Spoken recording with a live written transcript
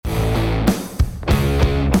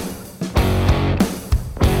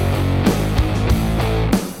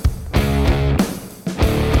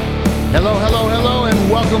Hello, hello, hello,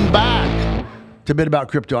 and welcome back to Bit About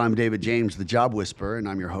Crypto. I'm David James, the Job Whisperer, and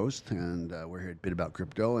I'm your host. And we're here at Bit About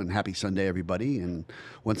Crypto. And happy Sunday, everybody. And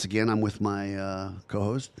once again, I'm with my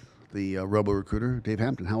co-host, the Robo Recruiter, Dave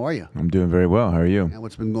Hampton. How are you? I'm doing very well. How are you? And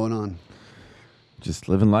what's been going on? Just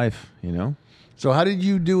living life, you know? So, how did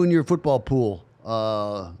you do in your football pool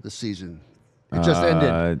this season? It just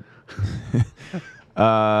ended.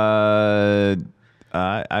 I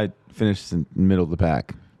finished in the middle of the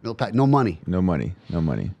pack. Middle pack, no money. No money.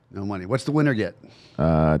 What's the winner get?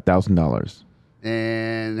 $1,000.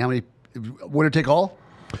 And how many? Winner take all?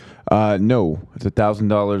 No, it's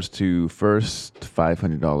 $1,000 to first,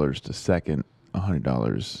 $500 to second,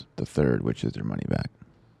 $100 to third, which is their money back.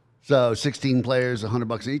 So 16 players,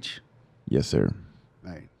 $100 each? Yes, sir.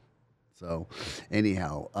 Right. So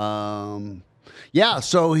anyhow, yeah,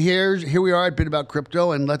 so here we are at Bit About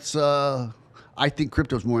Crypto, and let's I think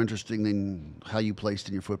crypto is more interesting than how you placed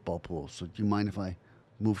in your football pool. So do you mind if I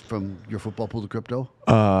move from your football pool to crypto?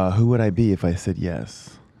 Who would I be if I said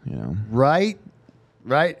yes? You know? Right?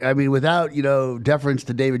 I mean, without, deference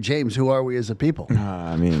to David James, who are we as a people?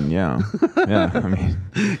 Yeah.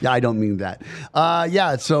 Yeah, I don't mean that.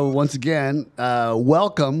 So once again,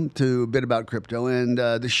 welcome to Bit About Crypto. And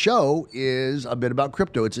the show is a bit about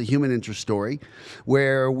crypto. It's a human interest story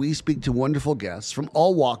where we speak to wonderful guests from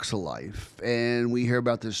all walks of life. And we hear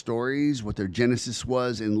about their stories, what their genesis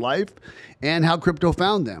was in life, and how crypto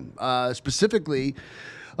found them. Specifically,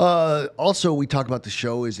 also, we talk about the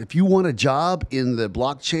show is if you want a job in the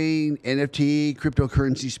blockchain, NFT,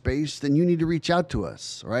 cryptocurrency space, then you need to reach out to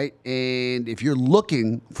us, right? And if you're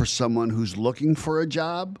looking for someone who's looking for a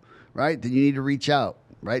job, right, then you need to reach out,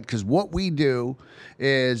 right? Because what we do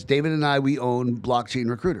is David and I, we own Blockchain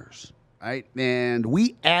Recruiters, right? And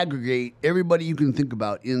we aggregate everybody you can think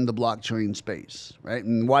about in the blockchain space, right?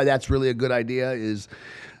 And why that's really a good idea is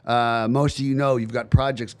most of you know you've got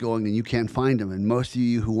projects going and you can't find them. And most of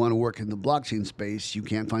you who want to work in the blockchain space, you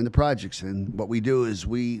can't find the projects. And what we do is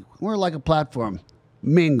we're like a platform,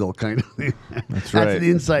 mingle kind of thing. That's right. That's an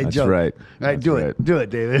inside joke. Right. Right. Do it,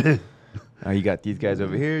 David. You got these guys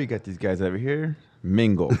over here. You got these guys over here.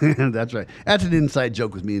 Mingle. That's right. That's an inside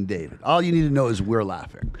joke with me and David. All you need to know is we're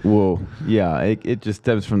laughing. Well, yeah, it just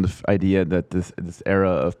stems from the idea that this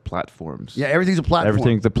era of platforms. Yeah, everything's a platform.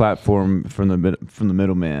 Everything's a platform from the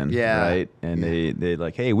middleman. Yeah. Right. And they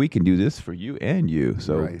like, hey, we can do this for you and you.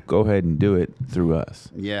 So Right. go ahead and do it through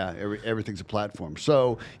us. Yeah, everything's a platform.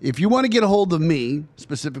 So if you want to get a hold of me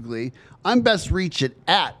specifically, I'm best reached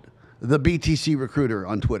at the BTC Recruiter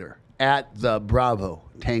on Twitter, at the Bravo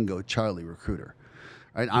Tango Charlie Recruiter.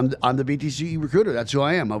 Right, I'm the BTC Recruiter. That's who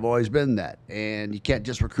I am. I've always been that. And you can't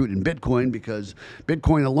just recruit in Bitcoin because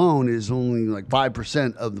Bitcoin alone is only like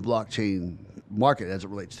 5% of the blockchain market as it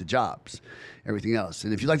relates to jobs. Everything else.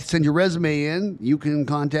 And if you'd like to send your resume in, you can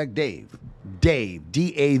contact Dave,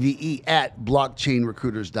 D-A-V-E, at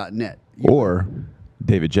blockchainrecruiters.net. Or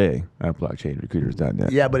David J. at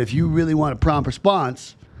blockchainrecruiters.net. Yeah, but if you really want a prompt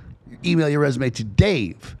response, email your resume to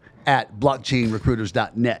Dave at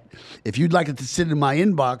blockchainrecruiters.net. If you'd like it to sit in my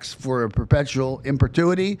inbox for a perpetual in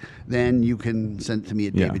perpetuity, then you can send it to me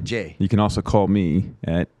at David J. You can also call me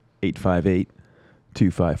at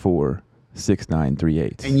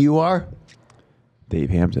 858-254-6938. And you are?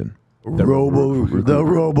 Dave Hampton. The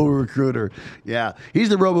Robo Recruiter. Yeah, he's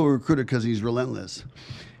the Robo Recruiter because he's relentless.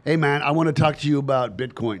 Hey, man, I want to talk to you about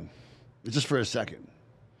Bitcoin just for a second.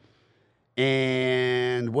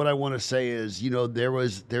 And what I want to say is, there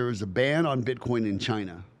was a ban on Bitcoin in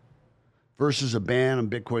China versus a ban on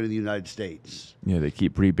Bitcoin in the United States. Yeah, they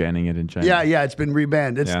keep rebanning it in China. Yeah, it's been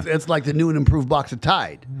rebanned. It's like the new and improved box of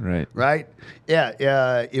Tide. Right.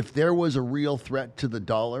 Yeah. If there was a real threat to the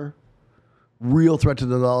dollar,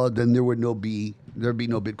 then there'd be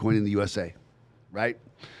no Bitcoin in the USA, right?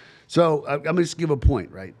 So I'm going to just give a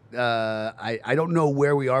point, right? I don't know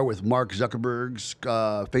where we are with Mark Zuckerberg's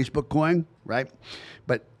Facebook coin, right?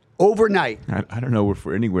 But overnight, I don't know if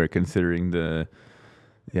we're anywhere considering the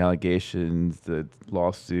allegations, the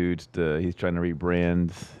lawsuits, he's trying to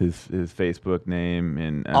rebrand his Facebook name,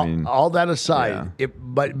 and all that aside,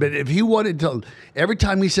 but if he wanted to, every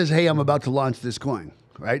time he says, "Hey, I'm about to launch this coin,"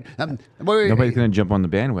 right? Nobody's going to jump on the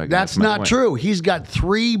bandwagon. That's not true. He's got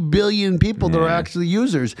 3 billion people that are actually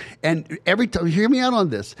users. And every time, hear me out on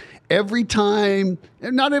this. Every time,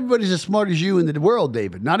 not everybody's as smart as you in the world,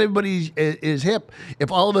 David. Not everybody is hip.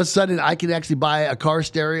 If all of a sudden I can actually buy a car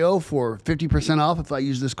stereo for 50% off if I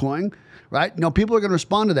use this coin, right? No, people are going to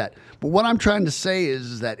respond to that. But what I'm trying to say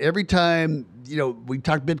is that every time, we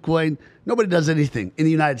talk Bitcoin, nobody does anything in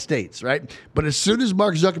the United States, right? But as soon as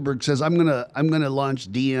Mark Zuckerberg says, I'm gonna launch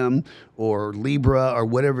Diem or Libra or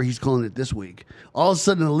whatever he's calling it this week, all of a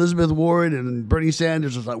sudden Elizabeth Warren and Bernie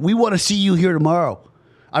Sanders is like, we want to see you here tomorrow.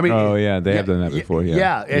 I mean, they have done that before.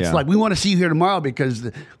 Yeah, it's like, we want to see you here tomorrow because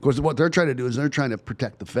what they're trying to do is they're trying to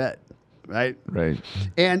protect the Fed. Right.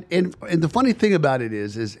 And the funny thing about it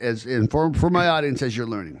is for my audience, as you're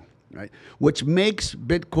learning, right, which makes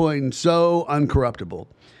Bitcoin so uncorruptible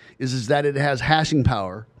is that it has hashing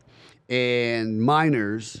power and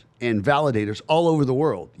miners and validators all over the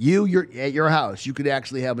world. You're at your house, you could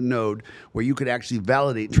actually have a node where you could actually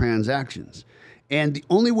validate transactions. And the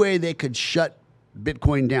only way they could shut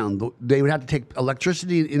Bitcoin down, they would have to take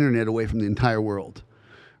electricity and internet away from the entire world.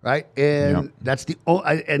 Right, and that's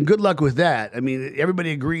and good luck with that. I mean, everybody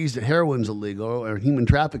agrees that heroin's illegal or human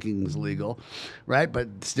trafficking is illegal, right?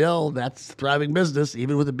 But still, that's thriving business,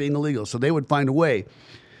 even with it being illegal. So they would find a way.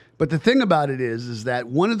 But the thing about it is that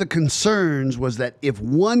one of the concerns was that if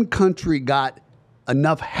one country got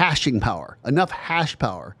enough hash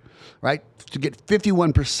power, right, to get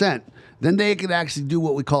 51%, then they could actually do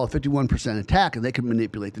what we call a 51% attack, and they could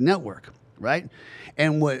manipulate the network. Right?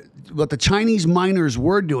 And what the Chinese miners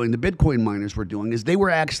were doing, the Bitcoin miners were doing, is they were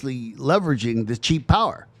actually leveraging the cheap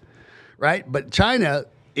power, right? But China,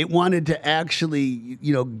 it wanted to actually,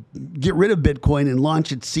 get rid of Bitcoin and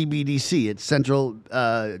launch its CBDC, its central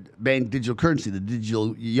bank digital currency, the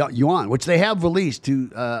digital yuan, which they have released to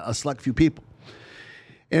a select few people.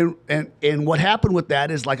 And what happened with that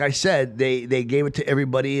is, like I said, they gave it to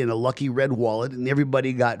everybody in a lucky red wallet, and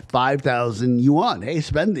everybody got 5,000 yuan. Hey,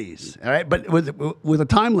 spend these, all right? But with a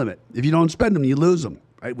time limit. If you don't spend them, you lose them,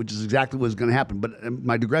 right? Which is exactly what's going to happen. But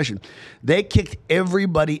my digression, they kicked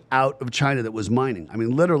everybody out of China that was mining. I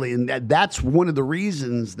mean, literally, and that's one of the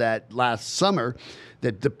reasons that last summer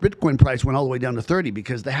that the Bitcoin price went all the way down to 30,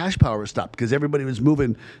 because the hash power was stopped, because everybody was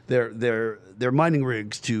moving their mining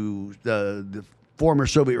rigs to the former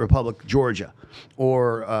Soviet Republic, Georgia,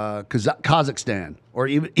 or Kazakhstan, or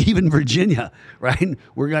even Virginia, right?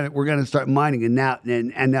 We're gonna start mining, and now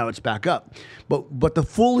it's back up. But the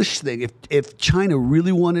foolish thing, if China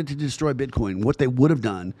really wanted to destroy Bitcoin, what they would have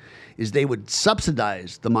done is they would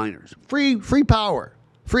subsidize the miners, free power,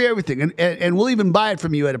 free everything, and we'll even buy it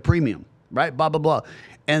from you at a premium, right? Blah blah blah.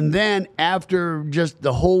 And then after just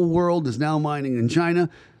the whole world is now mining in China,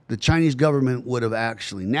 the Chinese government would have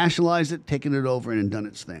actually nationalized it, taken it over, and done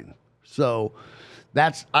its thing. So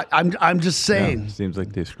I'm just saying. Yeah, seems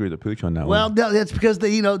like they screwed the pooch on that well, one. Well, that's because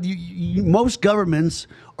most governments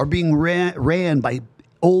are being ran by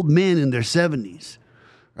old men in their 70s,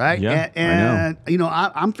 right? Yeah, and I know.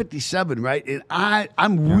 I'm 57, right? And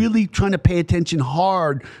I'm really trying to pay attention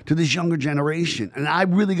hard to this younger generation, and I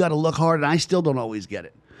really got to look hard, and I still don't always get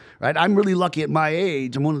it. Right, I'm really lucky at my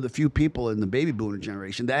age. I'm one of the few people in the baby boomer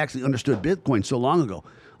generation that actually understood Bitcoin so long ago.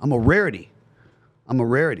 I'm a rarity,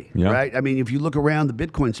 right? I mean, if you look around the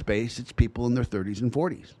Bitcoin space, it's people in their 30s and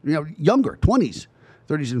 40s, younger, 20s,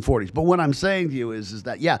 30s and 40s. But what I'm saying to you is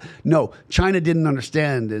that, no, China didn't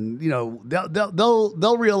understand, and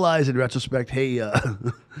they'll realize in retrospect, hey,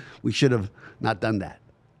 we should have not done that,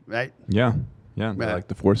 right? Yeah, right. Like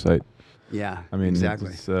the foresight. Yeah, I mean,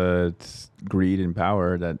 exactly. It's greed and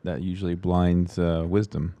power that usually blinds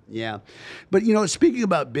wisdom. Yeah. But, speaking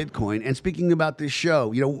about Bitcoin and speaking about this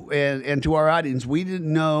show, and to our audience, we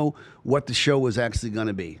didn't know what the show was actually going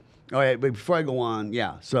to be. All right, but before I go on,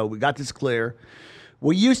 so we got this clear.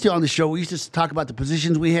 We used to, on the show, we used to talk about the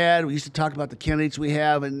positions we had. We used to talk about the candidates we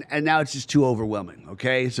have, and now it's just too overwhelming,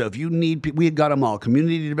 okay? So if you need people, we got them all.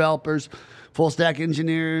 Community developers, full-stack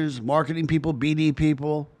engineers, marketing people, BD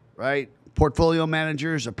people, right? Portfolio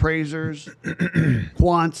managers, appraisers,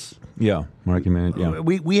 quants. Yeah, marketing manager. Yeah,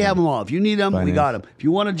 we have them all. If you need them, Finance. we got them. If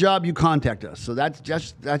you want a job, you contact us. So that's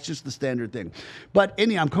just the standard thing. But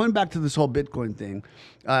anyhow, I'm coming back to this whole Bitcoin thing,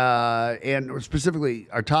 and specifically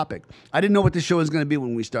our topic. I didn't know what this show was going to be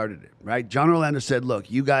when we started it. Right? John Orlando said, "Look,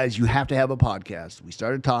 you guys, you have to have a podcast." We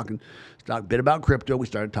started talking a bit about crypto. We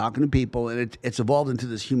started talking to people, and it's evolved into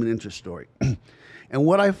this human interest story. And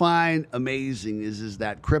what I find amazing is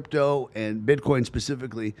that crypto and Bitcoin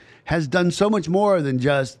specifically has done so much more than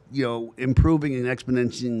just, improving and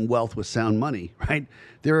exponentiating wealth with sound money, right?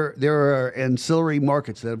 There are ancillary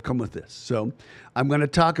markets that have come with this. So I'm going to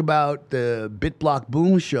talk about the BitBlock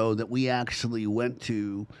Boom show that we actually went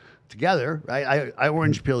to together, right? I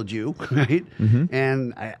orange pilled you, right? Mm-hmm.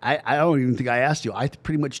 And I don't even think I asked you. I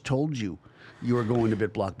pretty much told you. you were going to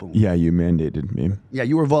BitBlock Boom. Yeah, you mandated me. Yeah,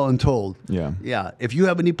 you were voluntold. Yeah. Yeah. If you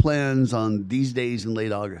have any plans on these days in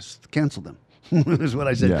late August, cancel them. Is what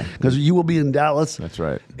I said. Yeah. Because you will be in Dallas. That's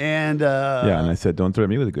right. And Yeah, and I said, don't threaten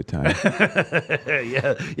me with a good time.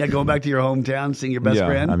 yeah, going back to your hometown, seeing your best yeah,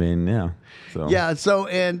 friend. I mean, yeah. So Yeah. So,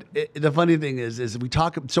 and the funny thing is we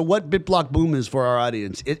talk. So, what BitBlock Boom is for our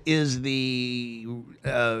audience? It is it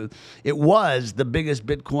was the biggest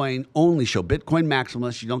Bitcoin only show, Bitcoin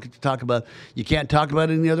Maximus. You don't get to talk about. You can't talk about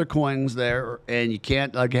any other coins there, and you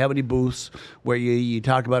can't have any booths where you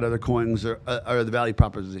talk about other coins or the value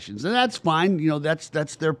propositions, and that's fine.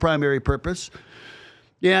 That's their primary purpose.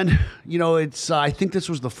 And it's I think this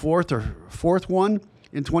was the fourth one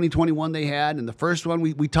in 2021 they had, and the first one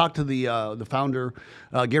we talked to the founder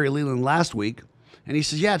Gary Leland last week, and he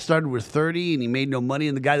says, yeah, it started with 30 and he made no money,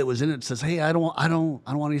 and the guy that was in it says, hey, I don't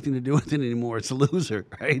want anything to do with it anymore. It's a loser,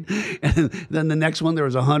 right? And then the next one there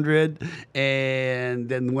was 100, and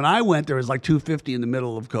then when I went there was like 250 in the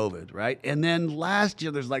middle of COVID, right? And then last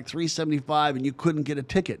year there's like 375 and you couldn't get a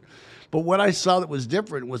ticket. But what I saw that was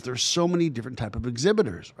different was there's so many different type of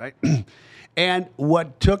exhibitors, right? And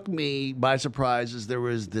what took me by surprise is there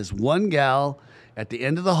was this one gal at the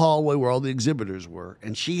end of the hallway where all the exhibitors were,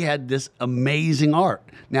 and she had this amazing art.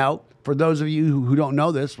 Now, for those of you who don't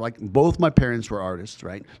know this, like both my parents were artists,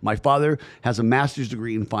 right? My father has a master's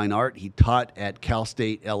degree in fine art. He taught at Cal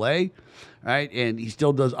State LA, right? And he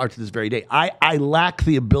still does art to this very day. I lack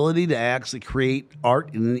the ability to actually create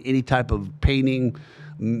art in any type of painting,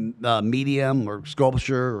 medium or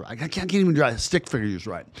sculpture. I can't even draw stick figures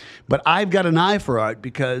right. But I've got an eye for art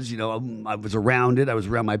because, I was around it. I was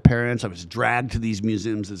around my parents. I was dragged to these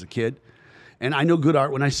museums as a kid. And I know good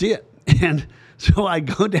art when I see it. And so I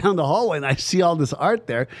go down the hallway and I see all this art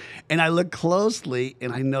there. And I look closely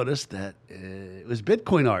and I noticed that it was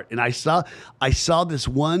Bitcoin art. And I saw this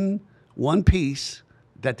one piece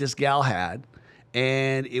that this gal had.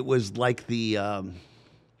 And it was like the...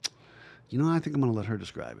 I think I'm going to let her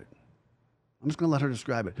describe it. I'm just going to let her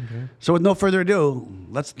describe it. Okay. So with no further ado,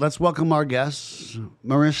 let's welcome our guest,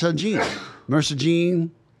 Marissa Jean. Marissa Jean,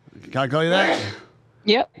 can I call you that?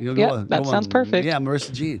 Yep. That sounds perfect. Yeah,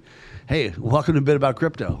 Marissa Jean. Hey, welcome to A Bit About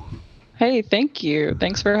Crypto. Hey, thank you.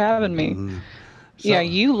 Thanks for having me. Yeah,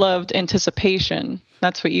 you loved anticipation.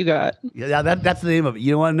 That's what you got. Yeah, that's the name of it.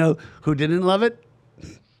 You want to know who didn't love it?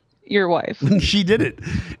 Your wife. She did it.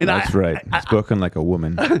 And that's right. Spoken like a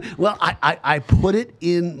woman. Well, I put it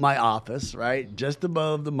in my office, right, just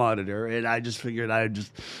above the monitor, and I just figured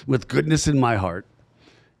with goodness in my heart.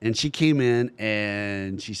 And she came in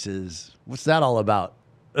and she says, what's that all about?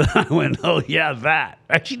 I went, oh, yeah, that.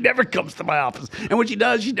 Right? She never comes to my office. And when she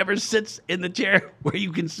does, she never sits in the chair where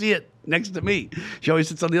you can see it next to me. She always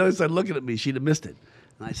sits on the other side looking at me. She'd have missed it.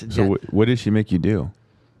 And I said, so what did she make you do?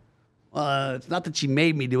 It's not that she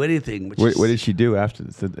made me do anything. What did she do after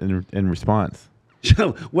this in response?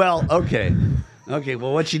 Well, okay.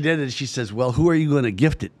 Well, what she did is she says, well, who are you going to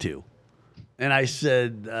gift it to? And I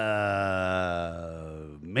said,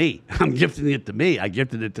 me. I'm gifting it to me. I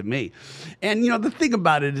gifted it to me. And, the thing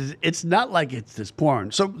about it is it's not like it's this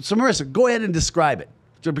porn. So Marissa, go ahead and describe it.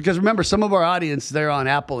 So, because remember, some of our audience, they're on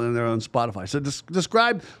Apple and they're on Spotify. So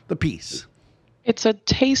describe the piece. It's a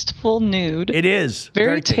tasteful nude. It is.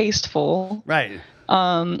 Very tasteful. Right.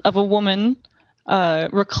 Of a woman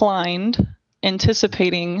reclined,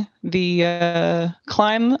 anticipating the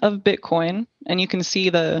climb of Bitcoin. And you can see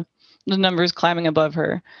the numbers climbing above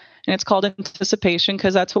her. And it's called anticipation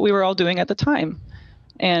because that's what we were all doing at the time.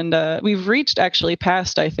 And we've reached actually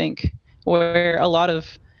past, I think, where a lot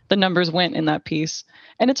of the numbers went in that piece.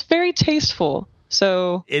 And it's very tasteful.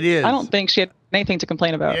 So it is. I don't think she had anything to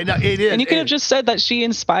complain about. It is. And you could have just said that she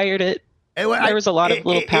inspired it. There was a lot of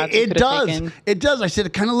little paths you could have taken. It does. I said,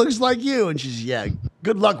 it kind of looks like you. And she's, yeah,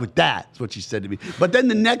 good luck with that. That's what she said to me. But then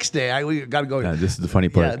the next day, we got to go. Yeah, this is the funny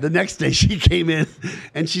part. Yeah, the next day she came in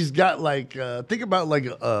and she's got like, think about like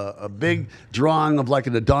a big drawing of like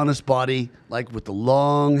an Adonis body, like with the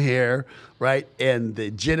long hair, right? And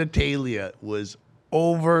the genitalia was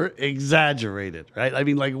over exaggerated, right? I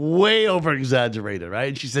mean, like way over exaggerated, right?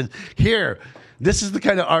 And she said, here, this is the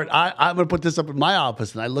kind of art I'm going to put this up in my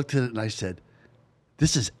office. And I looked at it and I said,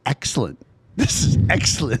 this is excellent. This is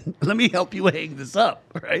excellent. Let me help you hang this up,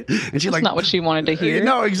 right? And That's not what she wanted to hear.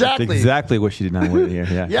 No, exactly. That's exactly what she did not want to hear.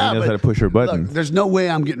 Yeah, she knows how to push her buttons. Look, there's no way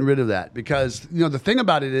I'm getting rid of that because, the thing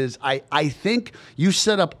about it is I think you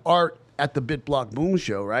set up art at the BitBlock Boom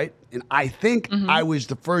show, right? And I think I was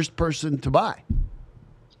the first person to buy.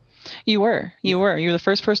 You were the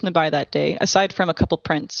first person to buy that day, aside from a couple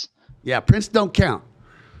prints. Yeah, prints don't count.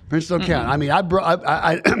 Princeton County. I mean,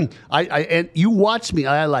 and you watched me.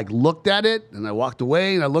 I like looked at it and I walked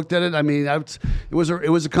away and I looked at it. I mean, it was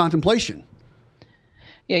a contemplation.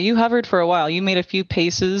 Yeah, you hovered for a while. You made a few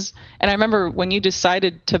paces. And I remember when you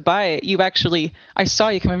decided to buy it, I saw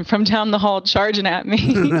you coming from down the hall charging at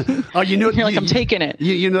me. Oh, you knew it. You're like, I'm taking it.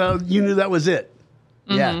 You knew that was it.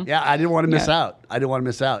 Mm-hmm. Yeah. I didn't want to miss out. I didn't want to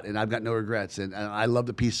miss out. And I've got no regrets. And I love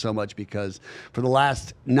the piece so much because for the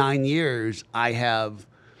last 9 years, I have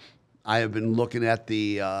been looking at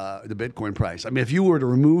the Bitcoin price. I mean, if you were to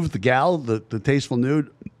remove the Tasteful Nude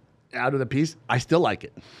out of the piece, I still like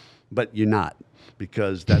it. But you're not.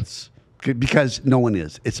 Because no one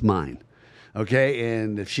is. It's mine, okay.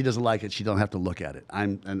 And if she doesn't like it, she don't have to look at it.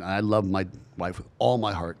 And I love my wife with all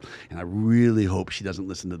my heart, and I really hope she doesn't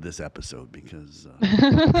listen to this episode because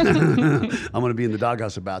I'm going to be in the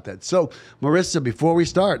doghouse about that. So, Marissa, before we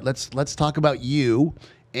start, let's talk about you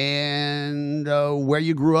and where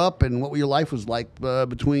you grew up and what your life was like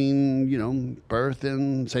between birth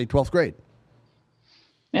and say 12th grade.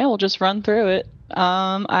 Yeah, we'll just run through it.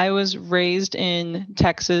 I was raised in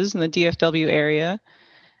Texas in the DFW area.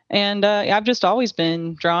 And I've just always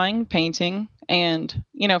been drawing, painting. And,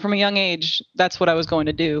 from a young age, that's what I was going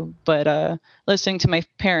to do. But listening to my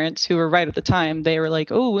parents who were right at the time, they were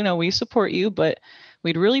like, oh, we support you, but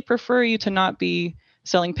we'd really prefer you to not be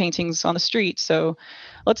selling paintings on the street. So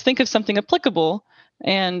let's think of something applicable.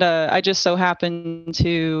 And I just so happened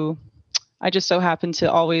to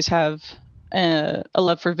always have a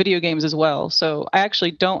love for video games as well. So I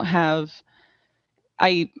actually don't have,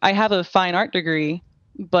 I have a fine art degree,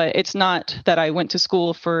 but it's not that I went to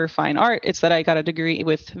school for fine art. It's that I got a degree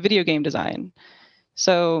with video game design.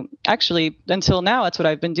 So actually, until now, that's what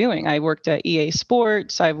I've been doing. I worked at EA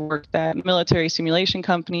Sports. I've worked at military simulation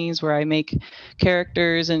companies where I make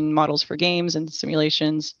characters and models for games and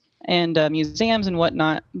simulations and museums and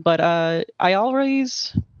whatnot. But I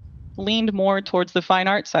always leaned more towards the fine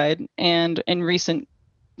art side, and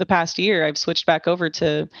the past year I've switched back over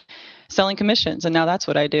to selling commissions, and now that's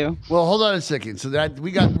what I do. Well, hold on a second. So that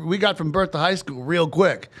we got from birth to high school real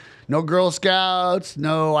quick. No Girl Scouts,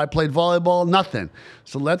 no I played volleyball, nothing.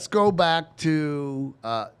 So let's go back to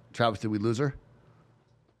Travis. Did we lose her?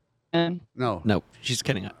 No, she's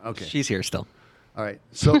kidding. Okay, she's here still. All right.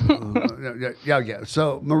 So, yeah.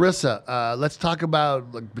 So, Marissa, let's talk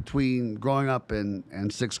about between growing up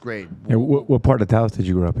and sixth grade. Yeah, what part of Dallas did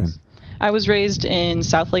you grow up in? I was raised in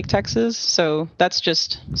Southlake, Texas, so that's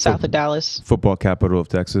just south of Dallas. Football capital of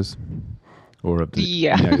Texas, or of the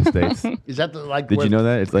United States. Is that Did you know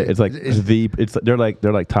that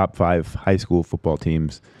they're like top 5 high school football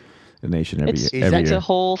teams in the nation every year. It's a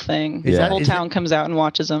whole thing. The whole town comes out and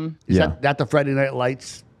watches them. Is that the Friday Night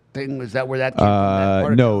Lights thing? Is that where that came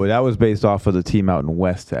from? No, that was based off of the team out in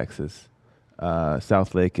West Texas.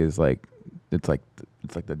 Southlake is like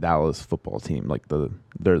the Dallas football team. Like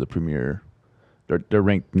they're the premier. They're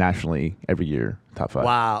ranked nationally every year, top 5.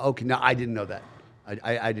 Wow. Okay. No, I didn't know that.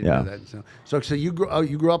 I didn't know that. So you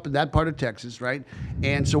grew up in that part of Texas, right?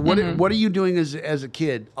 And so what are you doing as a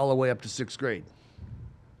kid all the way up to sixth grade?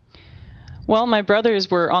 Well, my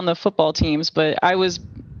brothers were on the football teams, but I was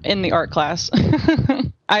in the art class.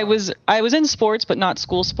 I was in sports, but not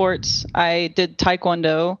school sports. I did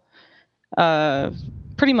Taekwondo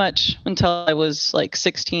pretty much until I was like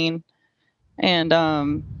 16. And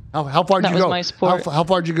how far did you go? That was my sport. How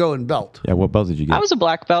far did you go in belt? Yeah, what belt did you get? I was a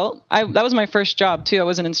black belt. That was my first job too. I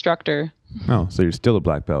was an instructor. Oh, so you're still a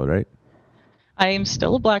black belt, right? I am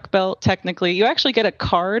still a black belt, technically. You actually get a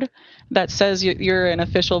card that says you're an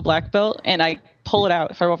official black belt, and I pull it out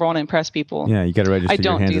if I ever want to impress people. Yeah, you got to register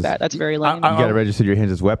your hands. I don't do that. That's very lame. You got to register your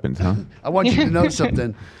hands as weapons, huh? I want you to know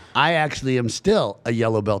something. I actually am still a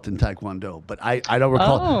yellow belt in Taekwondo, but I don't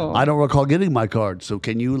recall. Oh. I don't recall getting my card. So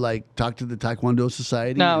can you talk to the Taekwondo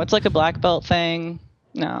Society? No, it's like a black belt thing.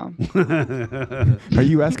 No. Are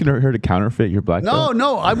you asking her to counterfeit your black belt?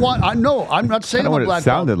 No. I'm not saying I'm a black belt. It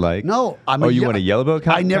sounded like. No, you want a yellow belt?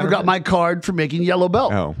 I never got my card for making yellow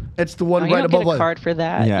belt. Oh, it's the one you right don't above. Get a card for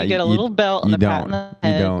that. Yeah, you get a little belt and a pat on the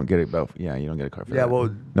head. You don't get a belt. Yeah, you don't get a card for that. Yeah,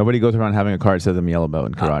 well, nobody goes around having a card that says I'm a yellow belt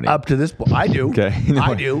in karate. Up to this point, I do. Okay,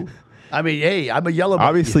 I do. I mean, hey, I'm a yellow belt.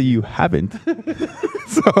 Obviously, you haven't.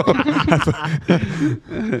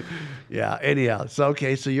 Yeah. Anyhow, so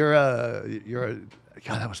you're a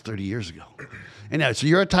God, that was 30 years ago. Anyhow, so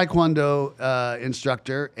you're a Taekwondo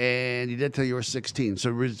instructor, and you did till you were 16.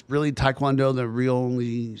 So was really Taekwondo the real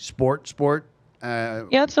only sport? Yeah,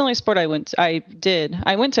 that's the only sport I went to.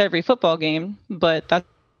 I went to every football game, but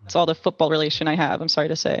that's all the football relation I have, I'm sorry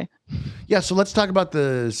to say. Yeah, so let's talk about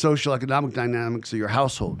the social economic dynamics of your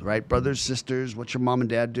household, right? Brothers, sisters, what's your mom and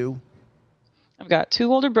dad do? I've got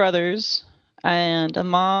two older brothers and a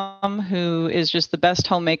mom who is just the best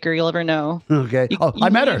homemaker you'll ever know. Okay. You, Oh, you I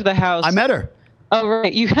met her. leave the house. I met her. Oh,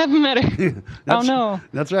 right. You haven't met her. Oh, no.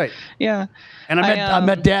 That's right. Yeah. And I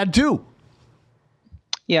met Dad too.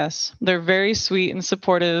 Yes. They're very sweet and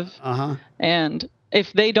supportive. Uh-huh. And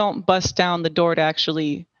if they don't bust down the door to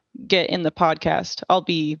actually get in the podcast, I'll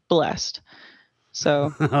be blessed.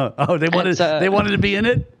 So. Oh, they wanted to be in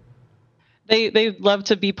it? They love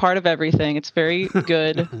to be part of everything. It's very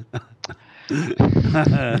good.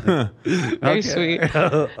 Very sweet.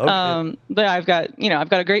 Okay. But I've got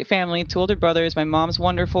a great family, two older brothers. My mom's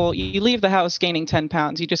wonderful. You leave the house gaining 10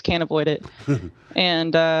 pounds. You just can't avoid it.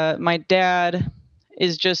 And my dad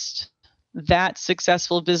is just that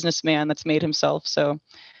successful businessman that's made himself. So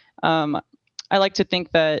I like to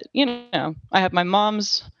think that, I have my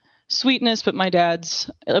mom's sweetness, but my dad's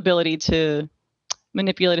ability to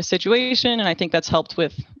manipulate a situation. And I think that's helped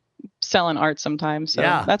with selling art sometimes. So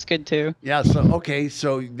that's good too. Yeah. So, okay.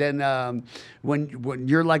 So then when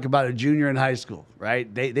you're like about a junior in high school, right?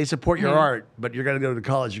 They support your art, but you're going to go to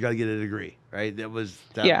college. You got to get a degree, right?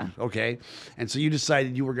 Okay. And so you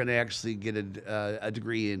decided you were going to actually get a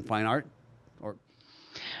degree in fine art?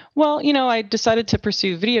 Well, I decided to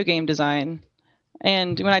pursue video game design.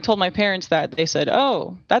 And when I told my parents that, they said,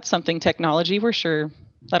 "Oh, that's something technology. We're sure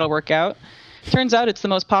that'll work out." Turns out it's the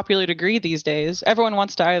most popular degree these days. Everyone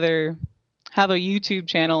wants to either have a YouTube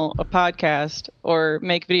channel, a podcast, or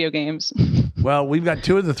make video games. Well, we've got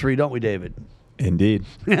two of the three, don't we, David? Indeed.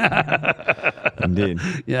 Indeed.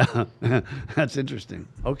 Yeah, that's interesting.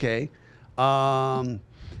 Okay.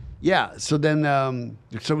 Yeah. So then,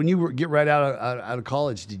 so when you get right out of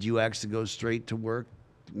college, did you actually go straight to work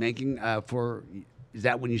making is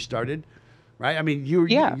that when you started? Right? I mean, you're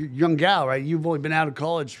a young gal, right? You've only been out of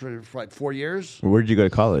college for like 4 years. Where did you go to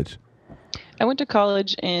college? I went to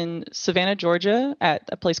college in Savannah, Georgia at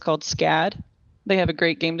a place called SCAD. They have a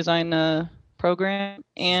great game design program,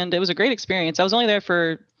 and it was a great experience. I was only there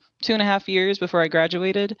for 2.5 years before I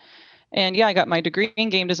graduated. And I got my degree in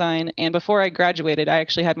game design. And before I graduated, I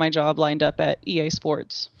actually had my job lined up at EA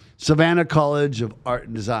Sports. Savannah College of Art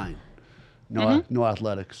and Design. No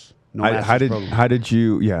athletics. No program. How did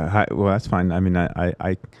you? Yeah. Well, that's fine. I mean,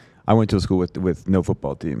 I went to a school with no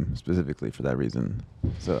football team specifically for that reason,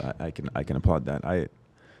 so I can applaud that. I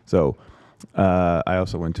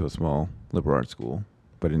also went to a small liberal arts school,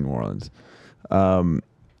 but in New Orleans.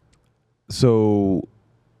 So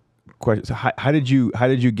how did you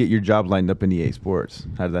get your job lined up in EA Sports?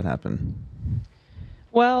 How did that happen?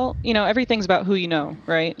 Well, everything's about who you know,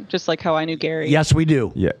 right? Just like how I knew Gary. Yes, we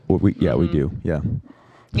do. Yeah, we do. Yeah.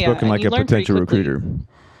 Spoken like a potential recruiter.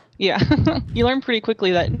 Yeah. You learn pretty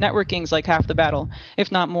quickly that networking is like half the battle, if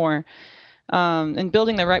not more. And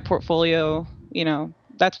building the right portfolio,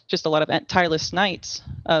 that's just a lot of tireless nights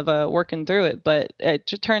of working through it. But it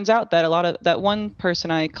turns out that that one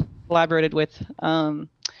person I collaborated with,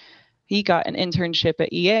 he got an internship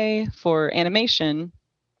at EA for animation.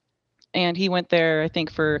 And he went there, I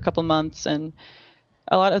think, for a couple months. And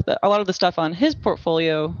a lot of the stuff on his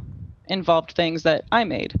portfolio involved things that I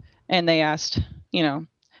made, and they asked,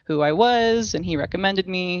 who I was, and he recommended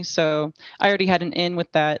me. So I already had an in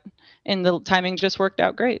with that, and the timing just worked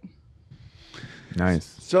out great.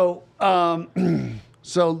 Nice. So,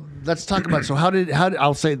 so let's talk about. So how did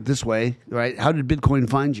I'll say it this way, right? How did Bitcoin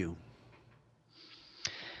find you?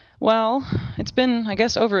 Well, it's been, I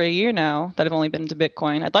guess, over a year now that I've only been into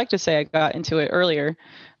Bitcoin. I'd like to say I got into it earlier,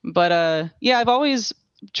 but I've always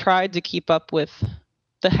tried to keep up with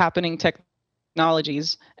the happening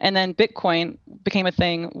technologies. And then Bitcoin became a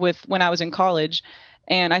thing when I was in college.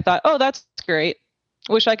 And I thought, oh, that's great.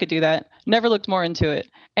 Wish I could do that. Never looked more into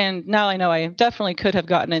it. And now I know I definitely could have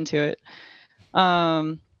gotten into it.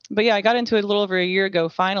 But I got into it a little over a year ago,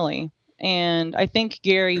 finally. And I think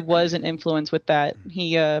Gary was an influence with that.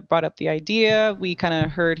 He brought up the idea. We kind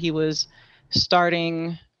of heard he was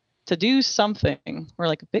starting to do something. We're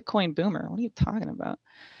like, a Bitcoin boomer. What are you talking about?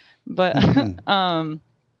 But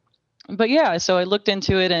so I looked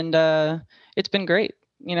into it, and it's been great.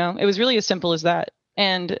 It was really as simple as that.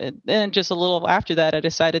 And then just a little after that, I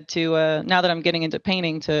decided to, now that I'm getting into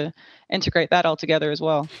painting, to integrate that all together as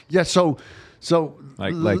well. Yeah. So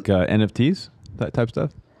like NFTs, that type of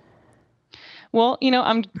stuff. Well,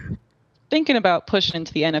 I'm thinking about pushing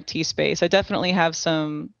into the NFT space. I definitely have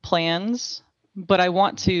some plans, but I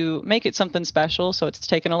want to make it something special, so it's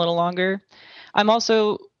taken a little longer.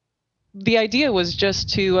 The idea was just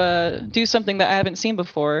to do something that I haven't seen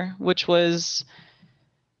before, which was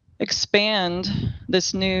expand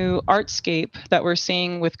this new artscape that we're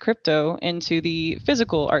seeing with crypto into the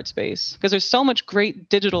physical art space, because there's so much great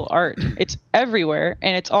digital art. It's everywhere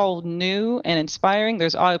and it's all new and inspiring.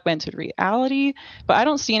 There's augmented reality, but I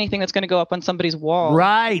don't see anything that's going to go up on somebody's wall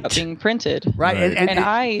Right. being printed. Right. And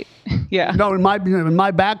I, yeah. No, in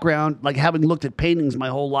my background, like having looked at paintings my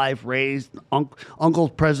whole life, raised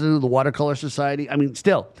uncle's president of the Watercolor Society. I mean,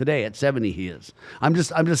 still today at 70 he is. I'm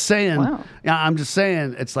just saying. Wow. Yeah, I'm just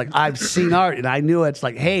saying. It's like I've seen art, and I knew it's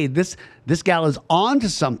like, hey, this gal is onto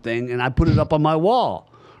something, and I put it up on my wall.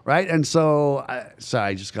 Right, and so, sorry,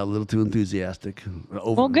 I just got a little too enthusiastic.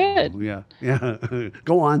 Well, good. Yeah.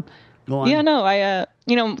 Go on. Yeah, no, I,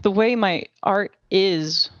 the way my art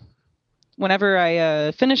is, whenever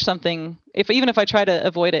I finish something, even if I try to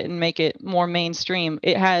avoid it and make it more mainstream,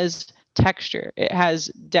 it has texture, it has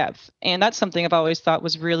depth, and that's something I've always thought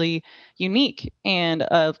was really unique and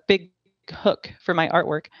a big hook for my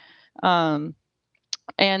artwork.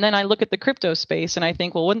 And then I look at the crypto space and I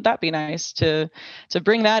think, well, wouldn't that be nice to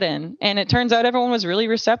bring that in? And it turns out everyone was really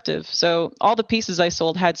receptive. So all the pieces I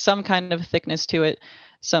sold had some kind of thickness to it.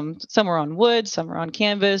 Some were on wood, some were on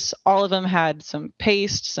canvas. All of them had some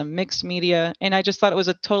paste, some mixed media. And I just thought it was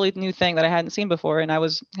a totally new thing that I hadn't seen before. And I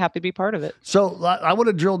was happy to be part of it. So I want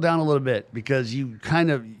to drill down a little bit, because you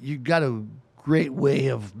got a great way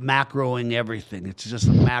of macroing everything. It's just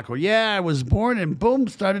a macro. Yeah, I was born and boom,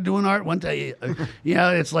 started doing art one day.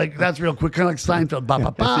 It's like, that's real quick, kind of like Seinfeld. Ba,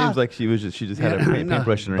 ba, ba. It seems like she just had a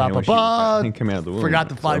paintbrush in her hand when she came out of the womb. Forgot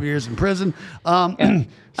the 5 years in prison. I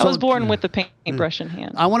was born with the paintbrush in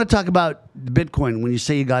hand. I want to talk about Bitcoin. When you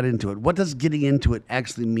say you got into it, what does getting into it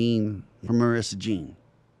actually mean for Marissa Jean?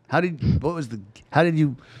 How did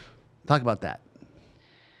you talk about that?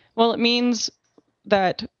 Well, it means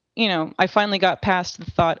that, I finally got past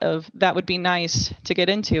the thought of that would be nice to get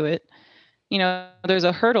into it. There's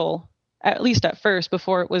a hurdle, at least at first,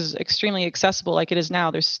 before it was extremely accessible like it is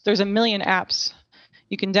now. There's a million apps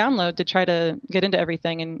you can download to try to get into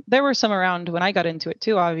everything. And there were some around when I got into it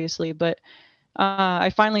too, obviously, but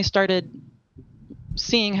I finally started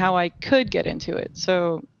seeing how I could get into it.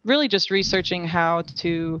 So really just researching how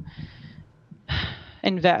to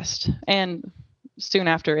invest, and soon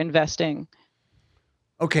after investing.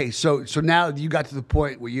 Okay, so now you got to the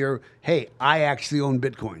point where hey, I actually own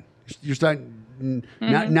Bitcoin. You're starting,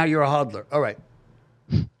 now you're a hodler. All right.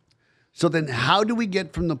 So then how do we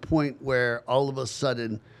get from the point where all of a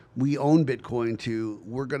sudden we own Bitcoin to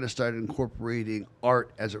we're going to start incorporating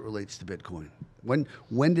art as it relates to Bitcoin? When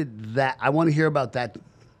did that, I want to hear about that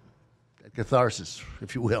catharsis,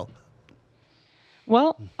 if you will.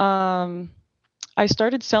 Well, I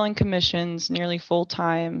started selling commissions nearly full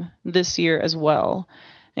time this year as well.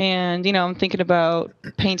 And, I'm thinking about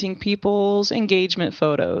painting people's engagement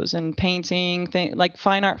photos and painting like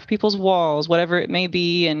fine art for people's walls, whatever it may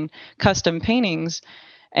be, and custom paintings.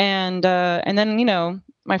 And then,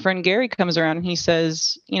 my friend Gary comes around and he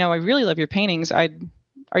says, I really love your paintings.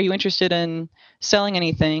 Are you interested in selling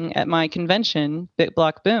anything at my convention,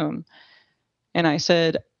 BitBlock Boom? And I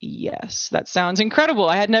said, yes, that sounds incredible.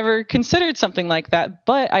 I had never considered something like that,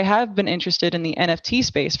 but I have been interested in the NFT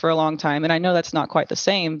space for a long time. And I know that's not quite the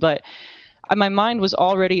same, but my mind was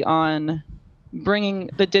already on bringing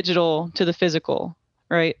the digital to the physical,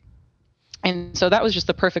 right? And so that was just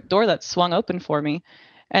the perfect door that swung open for me.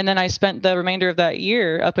 And then I spent the remainder of that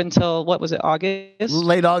year up until, what was it, August?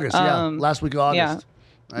 Late August, last week of August.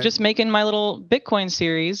 Yeah, right? Just making my little Bitcoin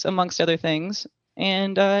series, amongst other things.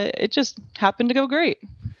 And it just happened to go great. I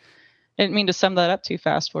didn't mean to sum that up too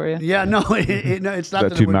fast for you. Yeah, no, it's not.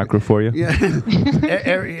 Is that too macro for you? Yeah,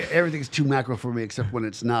 everything's too macro for me except when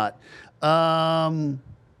it's not. So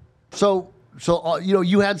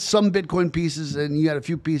you had some Bitcoin pieces, and you had a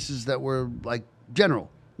few pieces that were like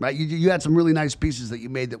general, right? You had some really nice pieces that you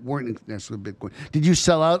made that weren't necessarily Bitcoin. Did you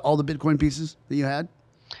sell out all the Bitcoin pieces that you had?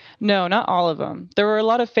 No, not all of them. There were a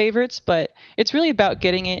lot of favorites, but it's really about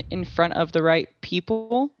getting it in front of the right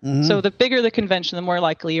people. Mm-hmm. So the bigger the convention, the more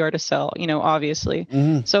likely you are to sell, obviously.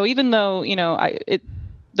 Mm-hmm. So even though,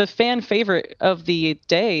 the fan favorite of the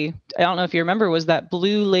day, I don't know if you remember, was that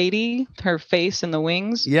blue lady, her face and the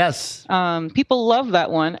wings. Yes. People love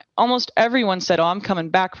that one. Almost everyone said, oh, I'm coming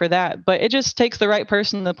back for that. But it just takes the right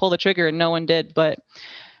person to pull the trigger, and no one did. But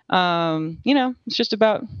it's just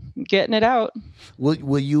about getting it out.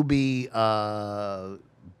 Will you be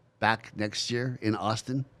back next year in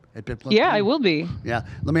Austin at BitBlock? Yeah, I will be. Yeah.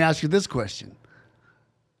 Let me ask you this question.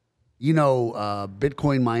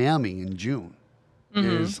 Bitcoin Miami in June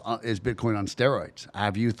is Bitcoin on steroids.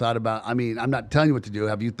 Have you thought about, I'm not telling you what to do.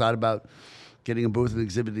 Have you thought about getting a booth and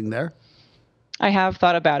exhibiting there? I have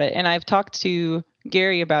thought about it, and I've talked to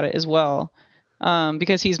Gary about it as well,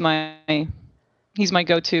 because he's my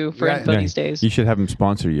go-to for info these days. You should have him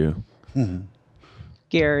sponsor you.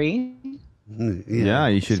 Gary. Yeah,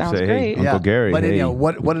 you should Sounds say, great. "Hey, Uncle Gary." But hey. anyhow,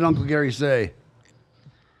 what did Uncle Gary say?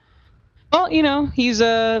 Well, he's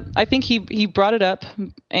I think he brought it up,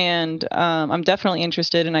 and I'm definitely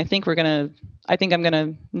interested, and I think I'm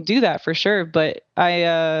gonna do that for sure. But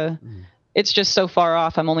it's just so far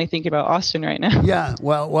off. I'm only thinking about Austin right now. Yeah,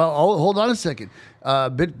 well, hold on a second.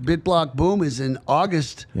 BitBlock Boom is in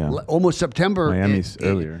August, almost September. Miami's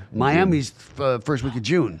earlier. Miami's first week of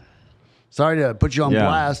June. Sorry to put you on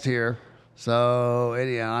blast here. So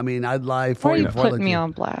anyhow, I mean, I'd lie for Why are you. you putting me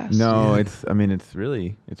on blast? No, it's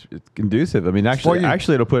really it's conducive. I mean, actually,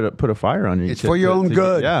 it'll put a fire on you. It's for your own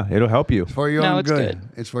good. Yeah, it'll help you. It's for your own good.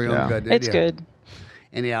 It's for your own good. It's good.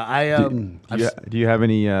 Anyhow, do you have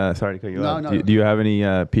any? Sorry to cut you off. No. Do you have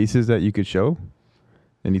any pieces that you could show?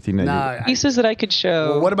 Anything that pieces that I could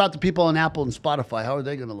show? Well, what about the people on Apple and Spotify? How are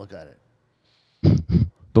they going to look at it?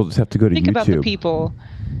 They'll just have to go to YouTube. Think about the people.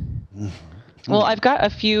 Well, I've got a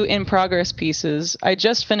few in progress pieces. I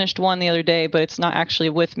just finished one the other day, but it's not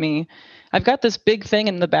actually with me. I've got this big thing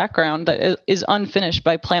in the background that is unfinished,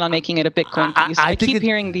 but I plan on making it a Bitcoin piece. I keep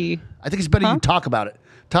hearing the... I think it's better you talk about it.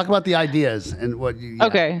 Talk about the ideas and what you... Yeah.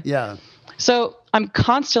 Okay. Yeah. So I'm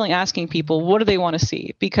constantly asking people, what do they want to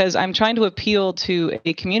see? Because I'm trying to appeal to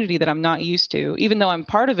a community that I'm not used to. Even though I'm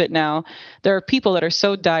part of it now, there are people that are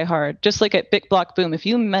so diehard. Just like at BitBlock Boom, if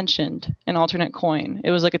you mentioned an alternate coin, it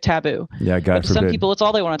was like a taboo. Yeah, God but to some people, it's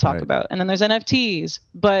all they want to talk Right. about. And then there's NFTs.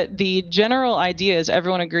 But the general ideas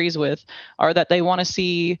everyone agrees with are that they want to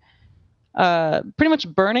see pretty much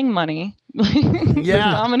burning money, the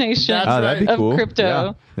domination that'd be of cool.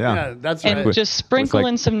 crypto. Yeah. That's And right. just sprinkle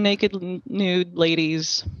like- in some naked nude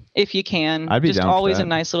ladies if you can. I'd be just down for always that. a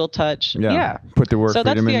nice little touch. Yeah. Put the word So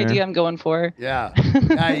that's freedom the in idea there. I'm going for. Yeah.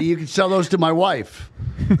 You can sell those to my wife.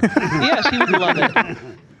 Yeah, she would love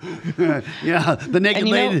it. Yeah, the naked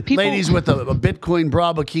And people- ladies with a Bitcoin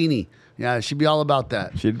bra bikini. Yeah, she'd be all about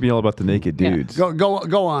that. She'd be all about the naked Yeah. dudes.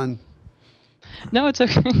 Go on. No, it's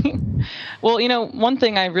okay. Well, one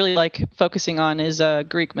thing I really like focusing on is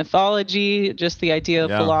Greek mythology, just the idea of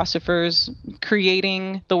philosophers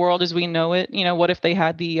creating the world as we know it. What if they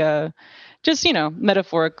had the, just,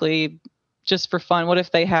 metaphorically, just for fun, what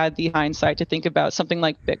if they had the hindsight to think about something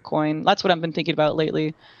like Bitcoin? That's what I've been thinking about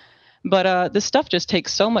lately. But this stuff just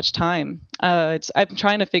takes so much time. I'm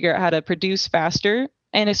trying to figure out how to produce faster.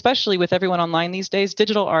 And especially with everyone online these days,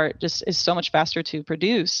 digital art just is so much faster to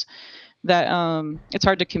produce that it's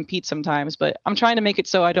hard to compete sometimes. But I'm trying to make it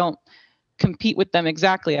so I don't compete with them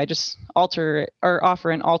exactly. I just alter it or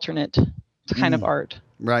offer an alternate kind of art.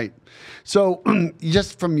 Right. So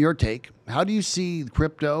just from your take, how do you see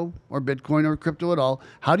crypto or Bitcoin or crypto at all?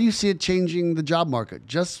 How do you see it changing the job market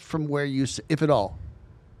just from where you, if at all?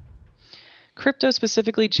 Crypto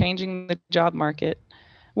specifically changing the job market.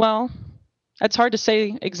 Well, it's hard to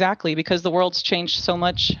say exactly because the world's changed so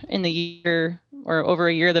much in the year or over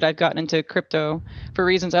a year that I've gotten into crypto for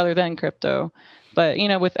reasons other than crypto. But,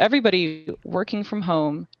 with everybody working from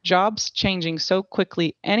home, jobs changing so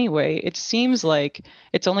quickly anyway, it seems like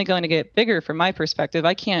it's only going to get bigger from my perspective.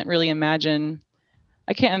 I can't imagine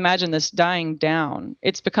this dying down.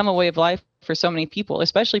 It's become a way of life for so many people,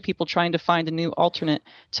 especially people trying to find a new alternate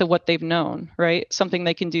to what they've known, right? Something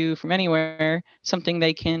they can do from anywhere, something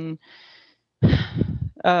they can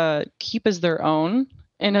keep as their own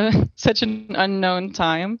in such an unknown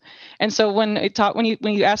time. And so when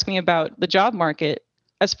you ask me about the job market,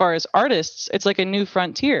 as far as artists, it's like a new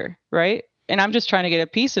frontier, right? And I'm just trying to get a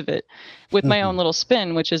piece of it with my own little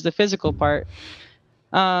spin, which is the physical part.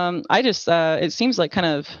 It seems like kind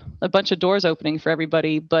of a bunch of doors opening for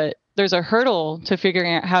everybody, but there's a hurdle to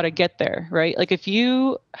figuring out how to get there, right? Like if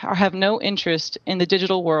you have no interest in the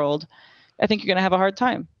digital world, I think you're going to have a hard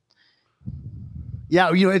time.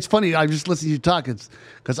 Yeah, it's funny. I just listened to you talk. It's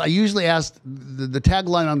because I usually ask the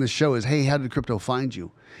tagline on this show is, "Hey, how did crypto find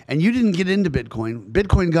you?" And you didn't get into Bitcoin.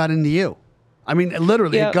 Bitcoin got into you. I mean,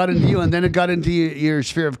 literally, It got into you, and then it got into your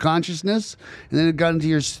sphere of consciousness, and then it got into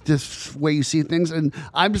this way you see things. And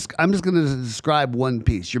I'm just going to describe one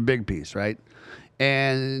piece, your big piece, right?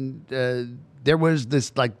 And there was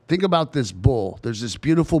this, think about this bull. There's this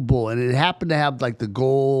beautiful bull, and it happened to have the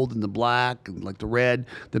gold and the black and the red,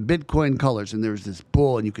 the Bitcoin colors. And there was this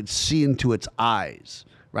bull, and you could see into its eyes,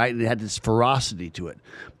 right? And it had this ferocity to it.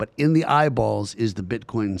 But in the eyeballs is the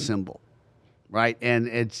Bitcoin symbol, right? And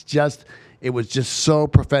it was just so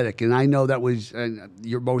prophetic. And I know that was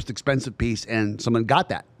your most expensive piece, and someone got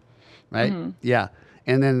that, right? Mm-hmm. Yeah.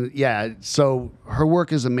 And then, so her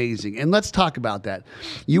work is amazing. And let's talk about that.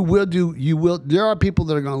 There are people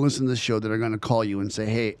that are going to listen to this show that are going to call you and say,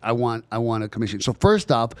 hey, I want a commission. So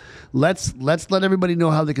first off, let's let everybody know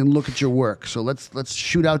how they can look at your work. So let's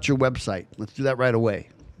shoot out your website. Let's do that right away.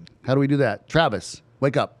 How do we do that? Travis,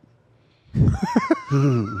 wake up. So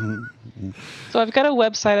I've got a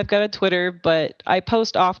website, I've got a Twitter, but I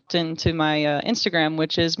post often to my Instagram,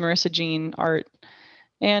 which is Marissa Jean Art.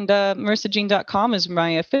 And marissajean.com is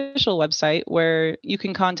my official website where you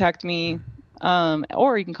can contact me,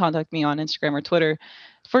 or you can contact me on Instagram or Twitter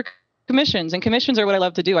for commissions. And commissions are what I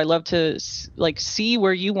love to do. I love to see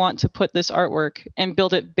where you want to put this artwork and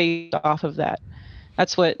build it based off of that.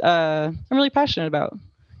 That's what I'm really passionate about.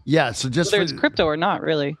 Yeah, so just whether it's crypto or not,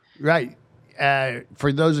 really. Right.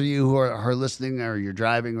 For those of you who are listening or you're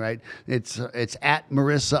driving, right? It's at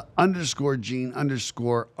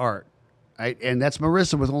Marissa_Jean_art. Right? And that's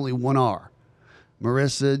Marissa with only one R.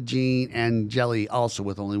 Marissa, Jean, and Jelly also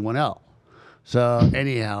with only one L. So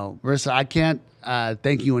anyhow, Marissa, I can't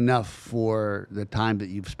thank you enough for the time that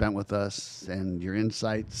you've spent with us and your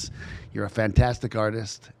insights. You're a fantastic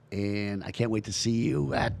artist, and I can't wait to see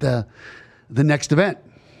you at the next event.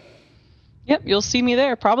 Yep, you'll see me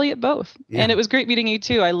there, probably at both. Yeah. And it was great meeting you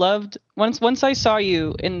too. I loved once I saw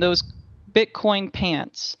you in those Bitcoin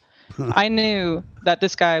pants. I knew that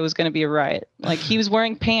this guy was going to be a riot. Like, he was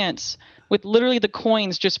wearing pants with literally the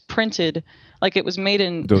coins just printed like it was made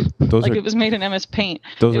in it was made in MS Paint.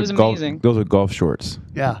 It was amazing. Those are golf shorts.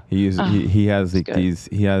 Yeah. He has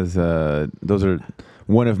those are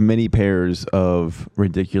one of many pairs of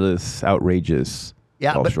ridiculous, outrageous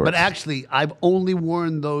golf shorts. But actually I've only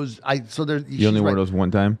worn those. You only wore those one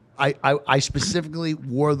time? I specifically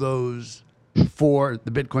wore those for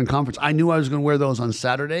the Bitcoin conference. I knew I was going to wear those on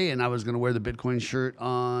Saturday, and I was going to wear the Bitcoin shirt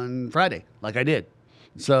on Friday, like I did.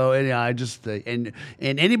 So anyhow, I just and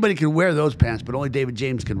anybody can wear those pants, but only David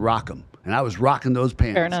James can rock them. And I was rocking those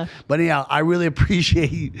pants. Fair enough. But anyhow, I really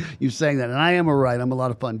appreciate you saying that, and I am I'm a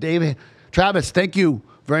lot of fun. Travis, thank you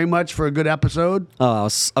very much for a good episode. Oh, I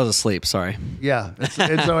was asleep. Sorry. Yeah,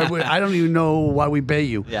 and so I don't even know why we pay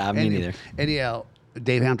you. Yeah, me neither. Anyhow,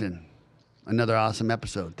 Dave Hampton. Another awesome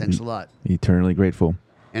episode. Thanks a lot. Eternally grateful.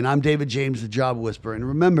 And I'm David James, the Job Whisperer. And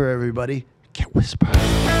remember, everybody, get whisper.